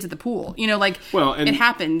your kids at the pool. It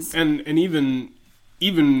happens. And even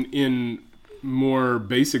in more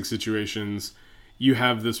basic situations, you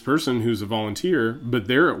have this person who's a volunteer, but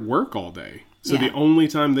they're at work all day. So the only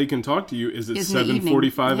time they can talk to you is at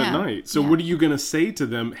 7:45 at night. So what are you going to say to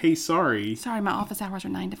them? Hey, sorry, my office hours are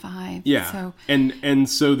 9 to 5. Yeah. So. And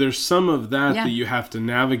so there's some of that you have to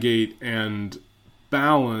navigate and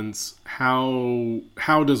balance. How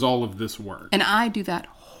does all of this work? And I do that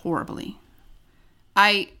horribly.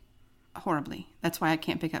 That's why I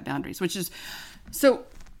can't pick up boundaries, which is, so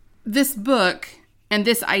this book and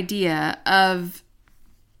this idea of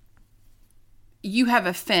you have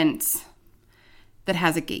a fence that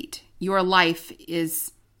has a gate. Your life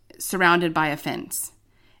is surrounded by a fence,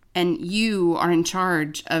 and you are in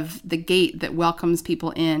charge of the gate that welcomes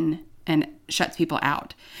people in and shuts people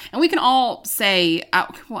out. And we can all say,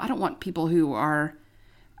 well, I don't want people who are,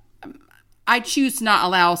 I choose to not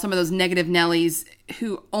allow some of those negative Nellies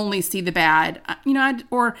who only see the bad,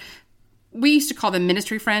 or we used to call them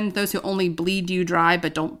ministry friends, those who only bleed you dry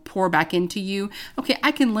but don't pour back into you. Okay,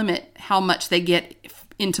 I can limit how much they get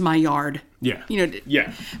into my yard. Yeah.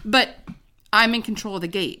 Yeah. But I'm in control of the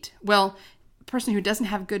gate. Well, a person who doesn't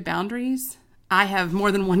have good boundaries, I have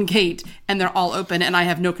more than one gate and they're all open and I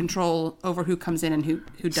have no control over who comes in and who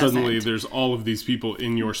doesn't. Suddenly there's all of these people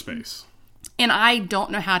in your space. And I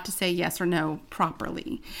don't know how to say yes or no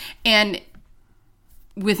properly. And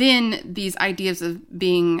within these ideas of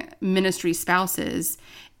being ministry spouses,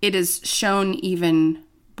 it is shown even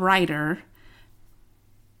brighter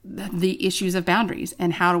the issues of boundaries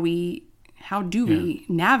and how do we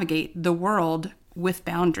navigate the world with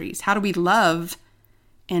boundaries? How do we love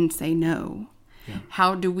and say no? Yeah.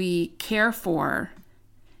 How do we care for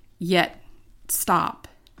yet stop?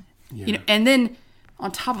 Yeah. And then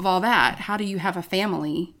on top of all that, how do you have a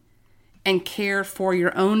family and care for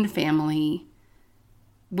your own family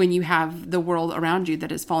when you have the world around you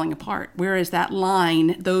that is falling apart? Where is that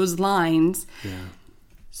line, those lines? Yeah.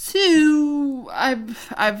 So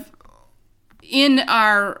I've in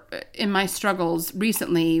my struggles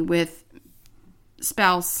recently with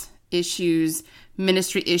spouse issues,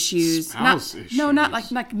 ministry issues. Not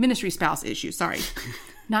like ministry spouse issues. Sorry.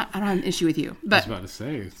 I don't have an issue with you. But I was about to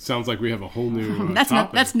say, it sounds like we have a whole new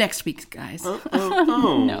topic. That's next week, guys.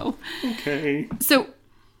 Oh. No. Okay. So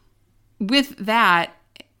with that,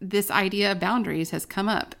 this idea of boundaries has come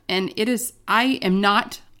up. And I am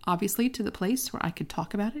not obviously to the place where I could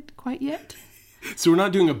talk about it quite yet. So we're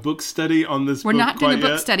not doing a book study on this book. We're not doing a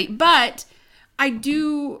book study, but I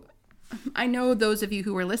know those of you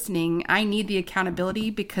who are listening, I need the accountability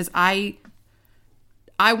because I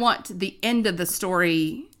want the end of the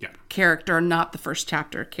story character, not the first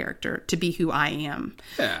chapter character, to be who I am.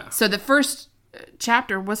 Yeah. So the first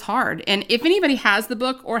chapter was hard. And if anybody has the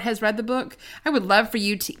book or has read the book, I would love for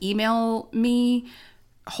you to email me,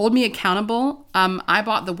 hold me accountable. I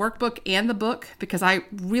bought the workbook and the book because I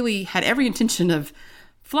really had every intention of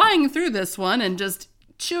flying through this one and just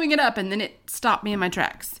chewing it up, and then it stopped me in my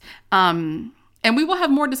tracks. And we will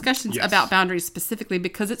have more discussions about boundaries specifically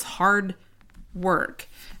because it's hard work.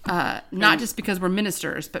 Not just because we're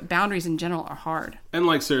ministers, but boundaries in general are hard. And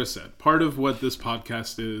like Sarah said, part of what this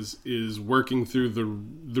podcast is working through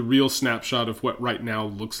the real snapshot of what right now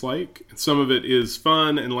looks like. And some of it is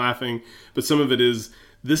fun and laughing, but some of it is,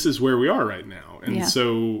 this is where we are right now. And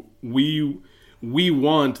so we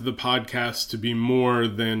want the podcast to be more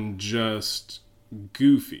than just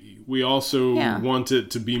goofy. We also want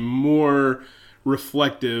it to be more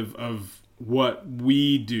reflective of what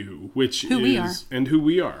we do, which who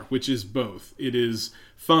we are, which is both. It is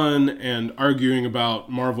fun and arguing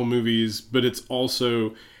about Marvel movies, but it's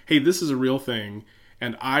also, hey, this is a real thing.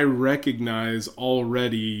 And I recognize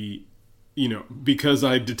already, because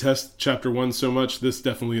I detest chapter 1 so much, this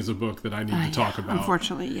definitely is a book that I need to talk about.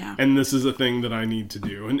 Unfortunately, yeah. And this is a thing that I need to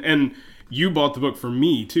do. And you bought the book for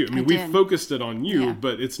me too. I mean, we focused it on you,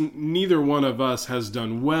 but it's neither one of us has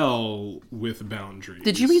done well with boundaries.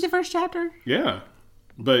 Did you read the first chapter? Yeah.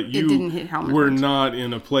 But you didn't hit home were not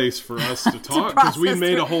in a place for us to talk because we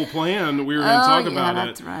made a whole plan. We were going to talk about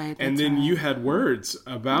that's it. Right, and then you had words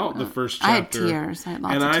about the first chapter. I had tears. I had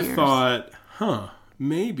lots of tears. And I thought,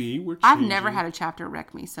 maybe we're changing. I've never had a chapter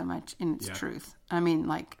wreck me so much in its truth. I mean,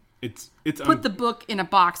 like... It's put the book in a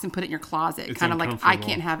box and put it in your closet. Kind of like, I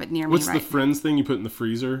can't have it near me. What's the Friends thing you put in the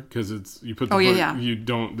freezer? Because you put the book you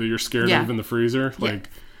don't, that you're scared of in the freezer. Like,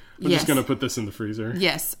 we're just going to put this in the freezer.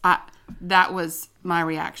 Yes. That was my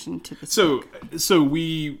reaction to this book. So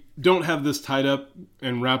we don't have this tied up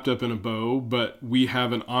and wrapped up in a bow, but we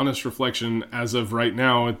have an honest reflection as of right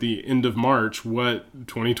now at the end of March,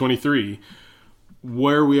 2023,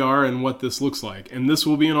 where we are and what this looks like. And this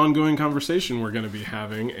will be an ongoing conversation we're going to be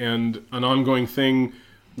having and an ongoing thing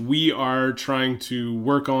we are trying to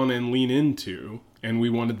work on and lean into. And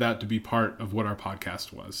we wanted that to be part of what our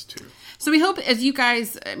podcast was too. So we hope as you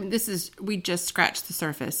guys, we just scratched the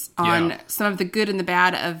surface on some of the good and the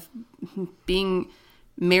bad of being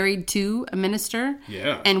married to a minister.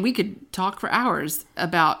 Yeah. And we could talk for hours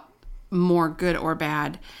about more good or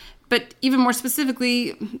bad, but even more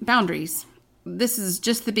specifically, boundaries. This is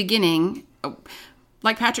just the beginning.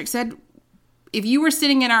 Like Patrick said, if you were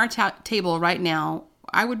sitting at our table right now,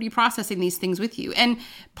 I would be processing these things with you. And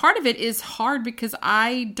part of it is hard because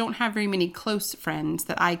I don't have very many close friends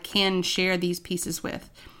that I can share these pieces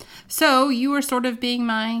with. So you are sort of being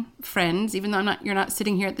my friends, even though you're not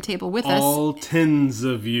sitting here at the table with us. All 10s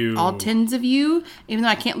of you. All 10s of you. Even though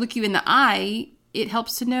I can't look you in the eye, it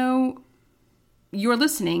helps to know you're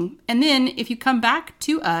listening. And then if you come back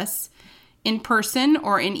to us, in person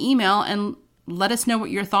or in email and let us know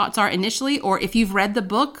what your thoughts are initially, or if you've read the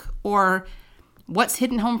book, or what's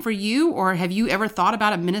hitting home for you, or have you ever thought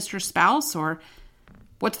about a minister's spouse, or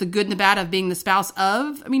what's the good and the bad of being the spouse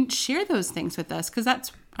of? I mean, share those things with us, because I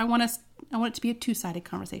want it to be a two-sided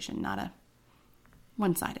conversation, not a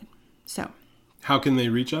one-sided. So, how can they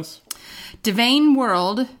reach us?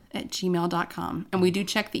 devainworld@gmail.com. And we do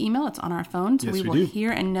check the email. It's on our phone. So we will hear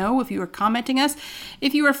and know if you are commenting us.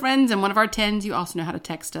 If you are friends and one of our 10s, you also know how to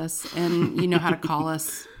text us and you know how to call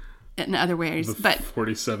us in other ways. The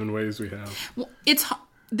 47 ways we have. Well,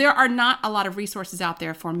 there are not a lot of resources out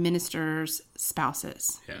there for ministers'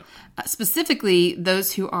 spouses. Yeah. Specifically,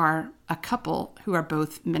 those who are a couple who are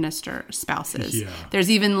both minister spouses. Yeah. There's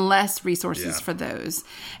even less resources for those.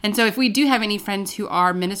 And so if we do have any friends who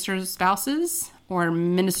are ministers' spouses or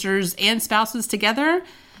ministers and spouses together,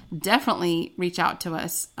 definitely reach out to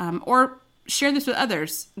us or share this with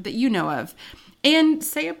others that you know of. And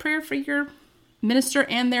say a prayer for your minister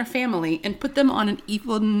and their family, and put them on an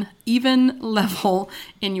even level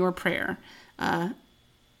in your prayer.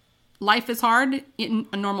 Life is hard in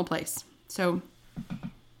a normal place. So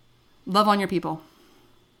love on your people.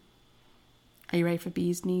 Are you ready for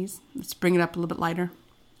bee's knees? Let's bring it up a little bit lighter.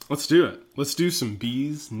 Let's do it. Let's do some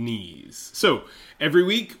bee's knees. So every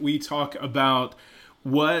week we talk about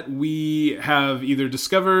what we have either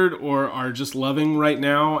discovered or are just loving right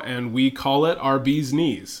now, and we call it our bee's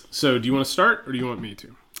knees. So do you want to start, or do you want me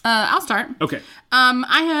to? I'll start. Okay.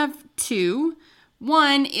 I have two.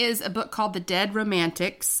 One is a book called The Dead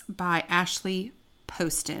Romantics by Ashley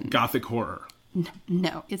Poston. Gothic horror.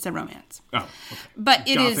 No, it's a romance. Oh, okay. But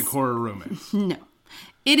it is Gothic horror romance. No.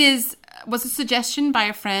 It was a suggestion by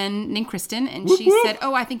a friend named Kristen, and she said,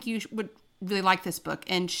 "Oh, I think you would really like this book,"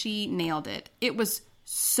 and she nailed it. It was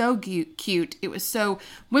so cute. It was so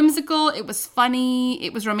whimsical. It was funny.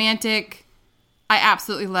 It was romantic. I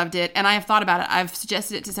absolutely loved it, and I have thought about it. I've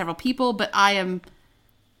suggested it to several people, but I'm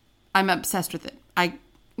obsessed with it. I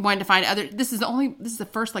wanted to find other. This is the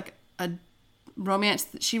first like a romance.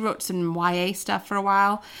 She wrote some YA stuff for a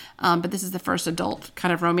while, but this is the first adult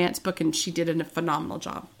kind of romance book, and she did a phenomenal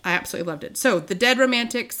job. I absolutely loved it. So, The Dead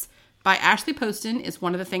Romantics by Ashley Poston is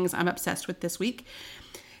one of the things I'm obsessed with this week.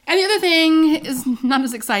 And the other thing is not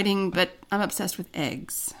as exciting, but I'm obsessed with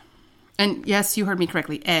eggs. And yes, you heard me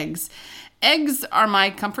correctly, eggs. Eggs are my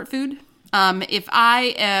comfort food. If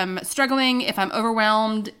I am struggling, if I'm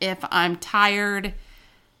overwhelmed, if I'm tired,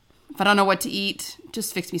 if I don't know what to eat,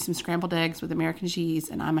 just fix me some scrambled eggs with American cheese,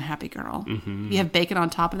 and I'm a happy girl. Mm-hmm. If you have bacon on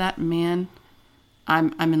top of that, man,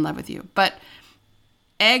 I'm in love with you. But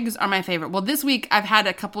eggs are my favorite. Well, this week I've had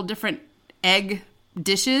a couple different egg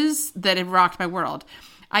dishes that have rocked my world.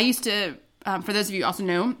 I used to, for those of you who also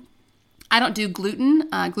know, I don't do gluten.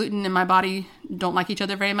 Gluten and my body don't like each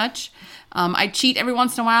other very much. I cheat every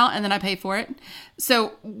once in a while, and then I pay for it.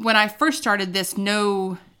 So when I first started this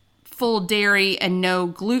no full dairy and no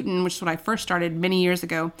gluten, which is what I first started many years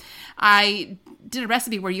ago, I did a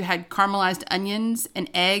recipe where you had caramelized onions and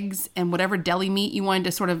eggs and whatever deli meat you wanted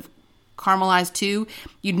to sort of caramelize too.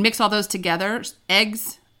 You'd mix all those together,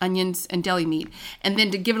 eggs, onions, and deli meat. And then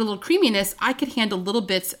to give it a little creaminess, I could handle little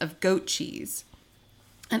bits of goat cheese.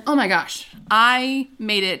 And oh my gosh, I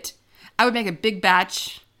would make a big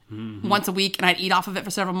batch once a week, and I'd eat off of it for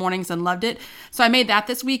several mornings and loved it. So I made that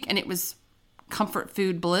this week, and it was comfort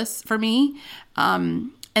food bliss for me.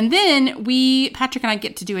 And then Patrick and I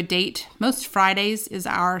get to do a date. Most Fridays is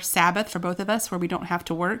our Sabbath for both of us, where we don't have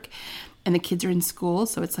to work, and the kids are in school.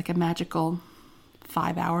 So it's like a magical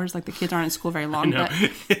 5 hours. Like the kids aren't in school very long. But,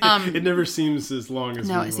 it never seems as long as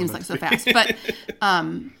no, it seems like so fast. But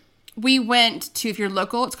we went to, if you're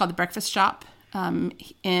local, it's called the Breakfast Shop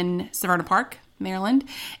in Severna Park, Maryland,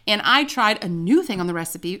 and I tried a new thing on the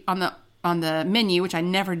recipe on the menu, which I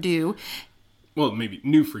never do. Well, maybe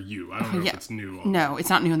new for you. I don't know if it's new. No, it's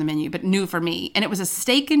not new on the menu, but new for me. And it was a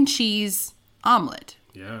steak and cheese omelet.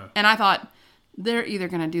 Yeah. And I thought, they're either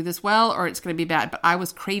going to do this well or it's going to be bad. But I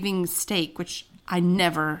was craving steak, which I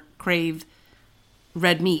never crave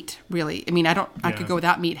red meat, really. I mean, I could go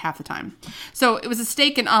without meat half the time. So it was a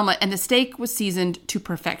steak and omelet, and the steak was seasoned to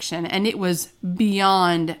perfection, and it was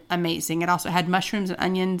beyond amazing. It also had mushrooms and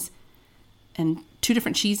onions and 2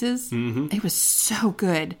 different cheeses. Mm-hmm. It was so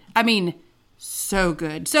good. I mean, so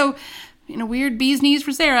good. So, weird bee's knees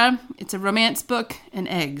for Sarah. It's a romance book and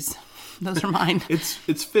eggs. Those are mine.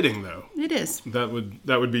 It's fitting, though. It is. That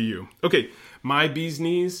would be you. Okay, my bee's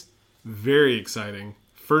knees, very exciting.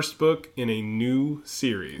 First book in a new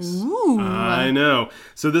series. Ooh. I know.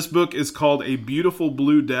 So this book is called A Beautiful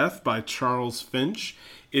Blue Death by Charles Finch.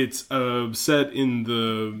 It's set in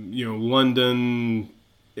the London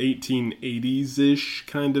 1880s-ish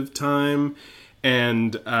kind of time.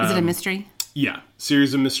 And Is it a mystery? Yeah,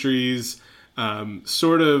 series of mysteries.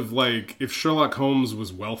 Sort of like if Sherlock Holmes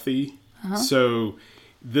was wealthy. So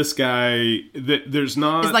this guy, there's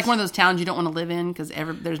not... It's like one of those towns you don't want to live in because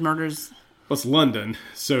there's murders. Well, it's London,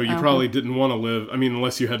 so you probably didn't want to live... I mean,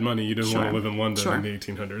 unless you had money, you didn't want to live in London in the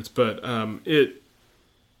 1800s. But it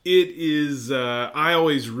is... I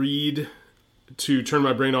always read to turn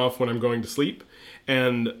my brain off when I'm going to sleep,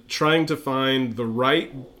 and trying to find the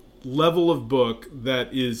right level of book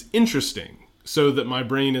that is interesting so that my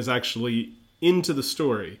brain is actually into the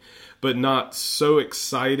story, but not so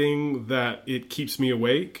exciting that it keeps me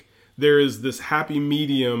awake. There is this happy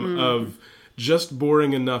medium of just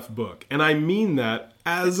boring enough book. And I mean that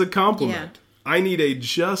as a compliment. Yeah. I need a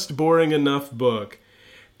just boring enough book.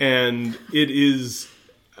 And it is...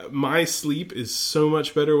 My sleep is so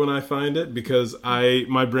much better when I find it because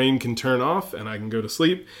my brain can turn off and I can go to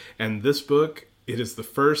sleep. And this book, it is the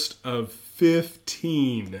first of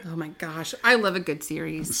 15. Oh my gosh. I love a good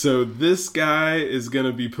series. So this guy is going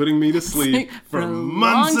to be putting me to sleep for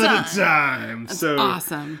months at a time. That's so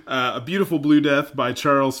awesome. A Beautiful Blue Death by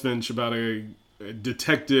Charles Finch about a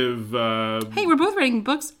detective. Hey, we're both reading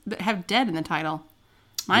books that have dead in the title.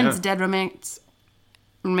 Mine's Dead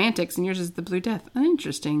Romantics and yours is The Blue Death.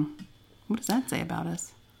 Interesting. What does that say about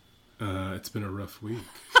us? It's been a rough week.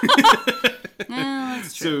 No,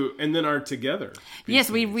 that's true. So, and then our Together.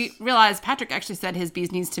 Yes, we realized Patrick actually said his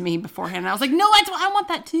bee's knees to me beforehand. And I was like, no, I want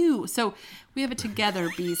that too. So we have a Together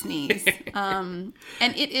bee's knees. And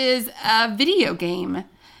it is a video game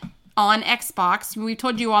on Xbox. We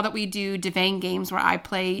told you all that we do Devane Games where I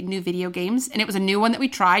play new video games. And it was a new one that we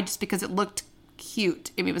tried just because it looked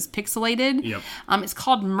cute. I mean, it was pixelated. Yep. It's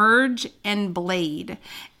called Merge and Blade.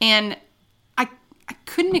 And I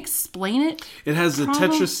couldn't explain it. It has a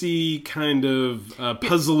Tetris-y kind of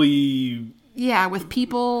puzzly... Yeah, with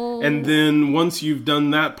people. And then once you've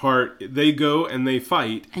done that part, they go and they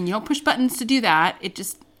fight. And you don't push buttons to do that. It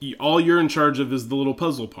just... All you're in charge of is the little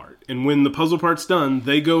puzzle part. And when the puzzle part's done,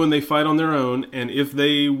 they go and they fight on their own. And if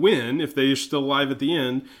they win, if they're still alive at the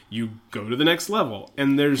end, you go to the next level.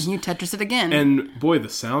 And you Tetris it again. And boy, the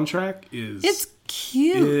soundtrack is... It's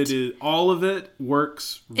cute. It is. All of it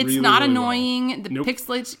works really, It's not really annoying. well. The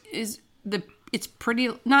pixelates is... It's pretty...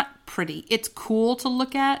 Not pretty. It's cool to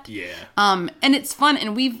look at. Yeah. And it's fun.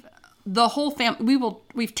 And the whole family...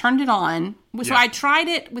 We've turned it on. So I tried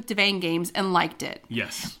it with Devane Games and liked it.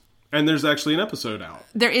 Yes. And there's actually an episode out.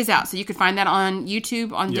 There is out. So you can find that on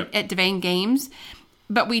YouTube at Devane Games.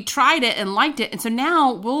 But we tried it and liked it. And so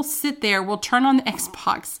now we'll sit there, we'll turn on the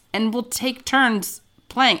Xbox, and we'll take turns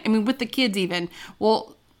playing. I mean, with the kids even. We're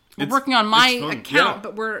working on my account,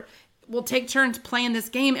 but we'll take turns playing this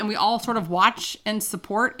game, and we all sort of watch and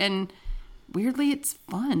support, and weirdly, it's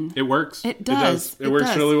fun. It works. It does. It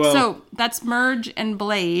works really well. So that's Merge and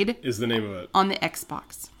Blade. Is the name of it. On the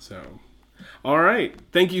Xbox. So... All right.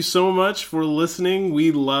 Thank you so much for listening.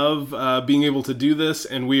 We love being able to do this,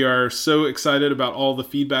 and we are so excited about all the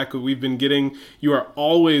feedback that we've been getting. You are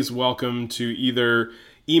always welcome to either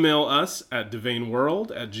email us at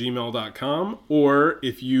devaneworld@gmail.com, or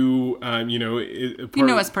if you, if you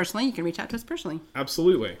know us personally, you can reach out to us personally.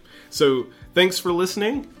 Absolutely. So thanks for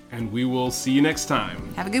listening, and we will see you next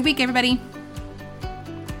time. Have a good week, everybody.